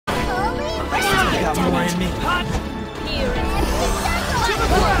got more in me. Here and To the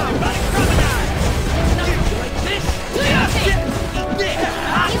ground! Like this! Eat this!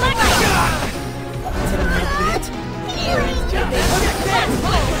 Is it a little bit? here and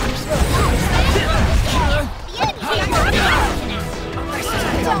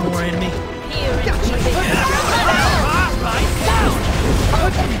I got more in me. here and Right down!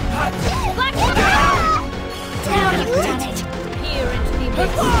 black Down, you did it. here and the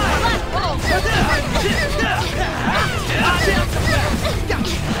black hole.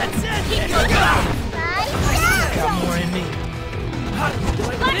 That's it! I got more in me.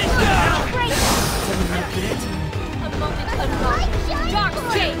 Black Is it a little bit? a moment unlocked. Dark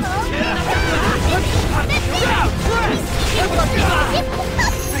state.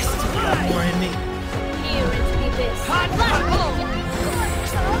 I still got more in me. Here and the abyss. Black hole.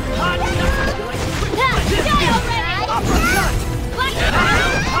 Die already. Black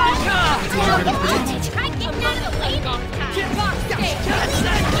Is it a little bit? Try getting out of the way this time. Dark state.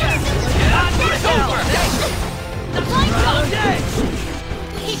 The blind hole.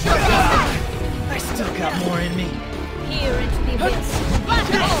 Keep your distance. I still got more in me. Here into the abyss. Black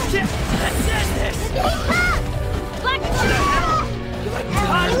hole. Black hole.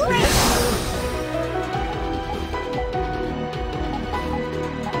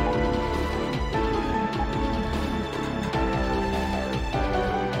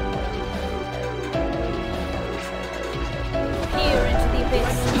 Here into the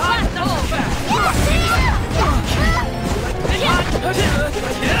abyss. Black hole.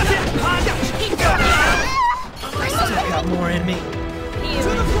 I still got more in me. Here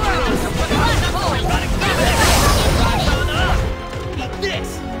into black hole. Eat this!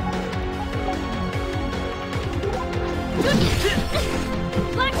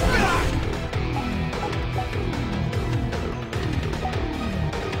 Black hole.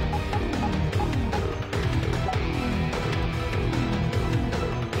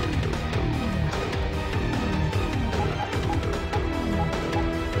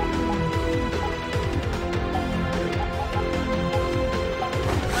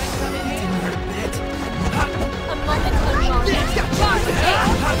 Is it a little bit? A moment unlocked. Dark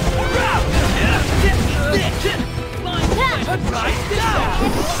Right down!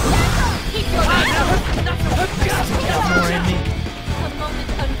 Keep your distance. I still got more in me. A moment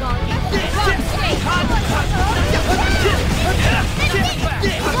unguarded. Dark state.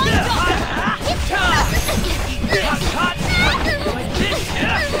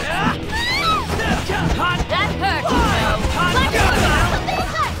 That hurt. Black hole.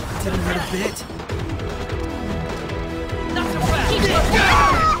 Is it a little bit? Keep your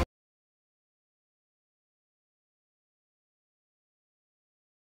distance.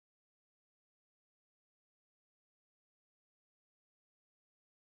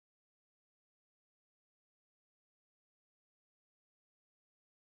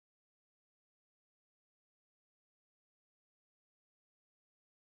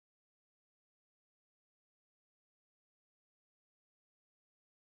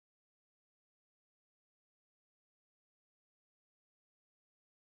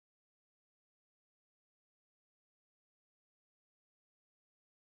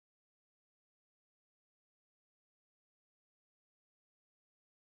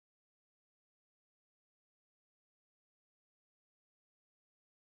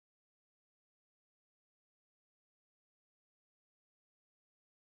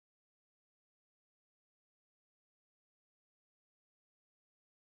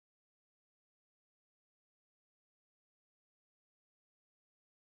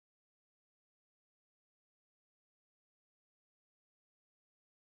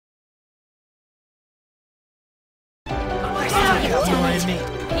 I got more in me.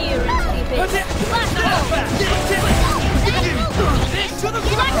 Here into the abyss. Black hole. This to the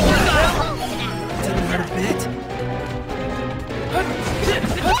Black hole. Is it a little bit?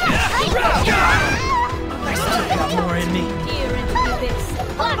 I still got more in me. Here into the abyss.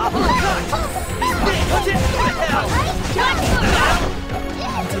 Black hole. Black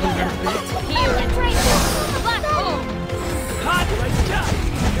Is it a little bit? Here into the abyss. Black hole.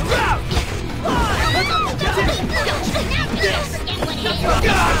 You're out!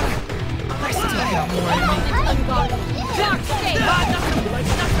 I still got more in me. Unguarded. Dark state.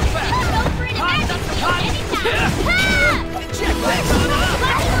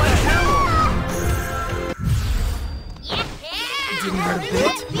 Didn't hurt a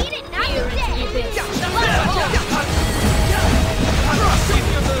bit. Here into the abyss. Black hole.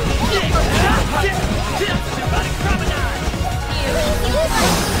 Here into the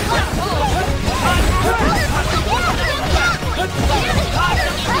abyss. Black hole.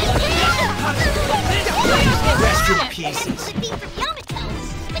 cases. Could be from Yamato,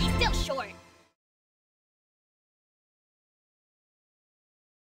 but he's still short.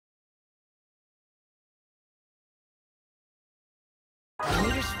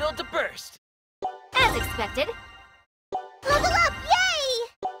 Meters filled to burst. As expected. Level up!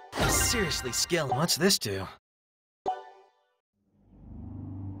 Yay! Seriously, Skill, what's this do?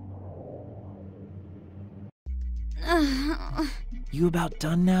 You about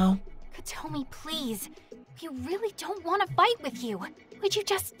done now? Katomi, please. We really don't want to fight with you. Would you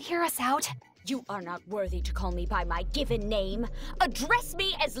just hear us out? You are not worthy to call me by my given name. Address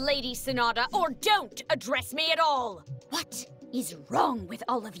me as Lady Sonata, or don't address me at all! What is wrong with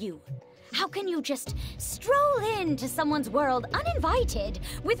all of you? How can you just stroll into someone's world uninvited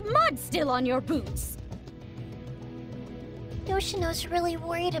with mud still on your boots? Yoshino's really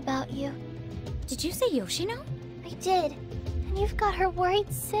worried about you. Did you say Yoshino? I did. And you've got her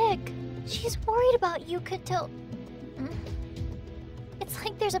worried sick. She's worried about you, Kato. It's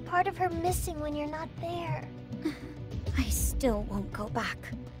like there's a part of her missing when you're not there. I still won't go back.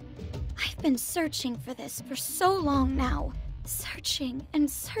 I've been searching for this for so long now. Searching and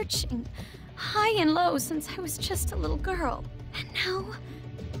searching, high and low since I was just a little girl. And now,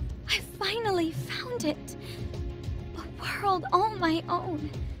 I finally found it. A world all my own.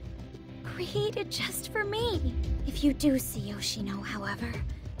 Created just for me. If you do see Yoshino, however,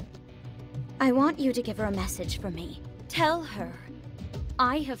 I want you to give her a message from me. Tell her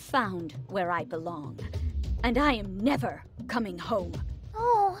I have found where I belong, and I am never coming home.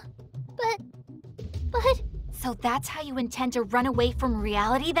 Oh, but... So that's how you intend to run away from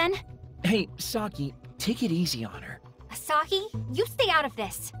reality, then? Hey, Saki, take it easy on her. Asaki, you stay out of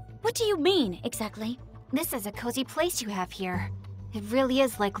this. What do you mean, exactly? This is a cozy place you have here. It really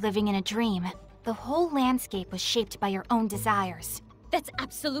is like living in a dream. The whole landscape was shaped by your own desires. That's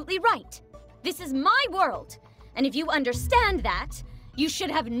absolutely right. This is my world, and if you understand that, you should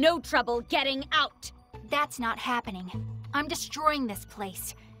have no trouble getting out. That's not happening. I'm destroying this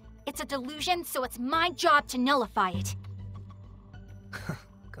place. It's a delusion, so it's my job to nullify it.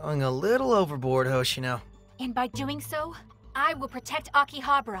 Going a little overboard, Hoshino. And by doing so, I will protect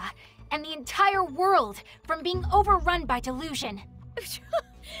Akihabara and the entire world from being overrun by delusion.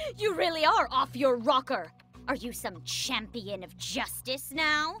 You really are off your rocker. Are you some champion of justice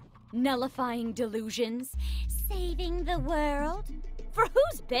now? Nullifying delusions? Saving the world? For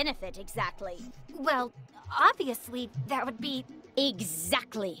whose benefit, exactly? Well, obviously, that would be...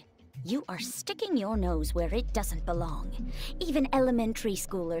 Exactly. You are sticking your nose where it doesn't belong. Even elementary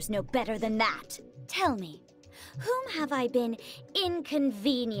schoolers know better than that. Tell me, whom have I been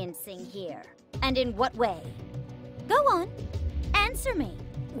inconveniencing here? And in what way? Go on, answer me.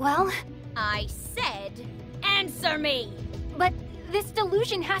 Well... I said, answer me! But this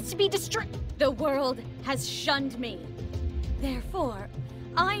delusion has to be destroyed. The world has shunned me. Therefore,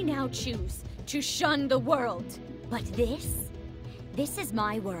 I now choose to shun the world. But this is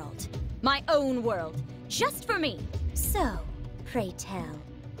my world. My own world. Just for me. So, pray tell.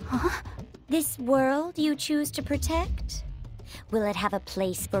 Huh? This world you choose to protect? Will it have a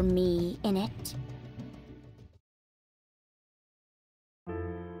place for me in it?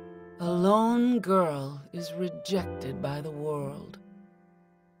 A lone girl is rejected by the world.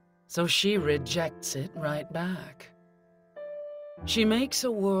 So she rejects it right back. She makes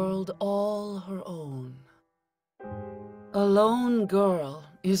a world all her own. A lone girl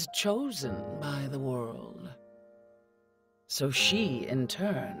is chosen by the world. So she, in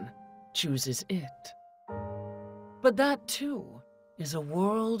turn, chooses it. But that, too, is a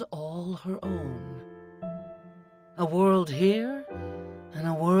world all her own. A world here and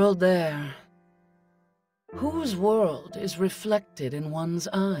a world there. Whose world is reflected in one's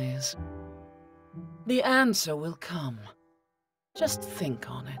eyes? The answer will come. Just think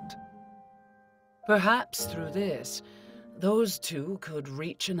on it. Perhaps through this, those two could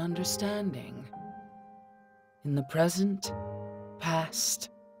reach an understanding. In the present, past,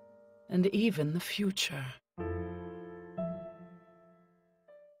 and even the future.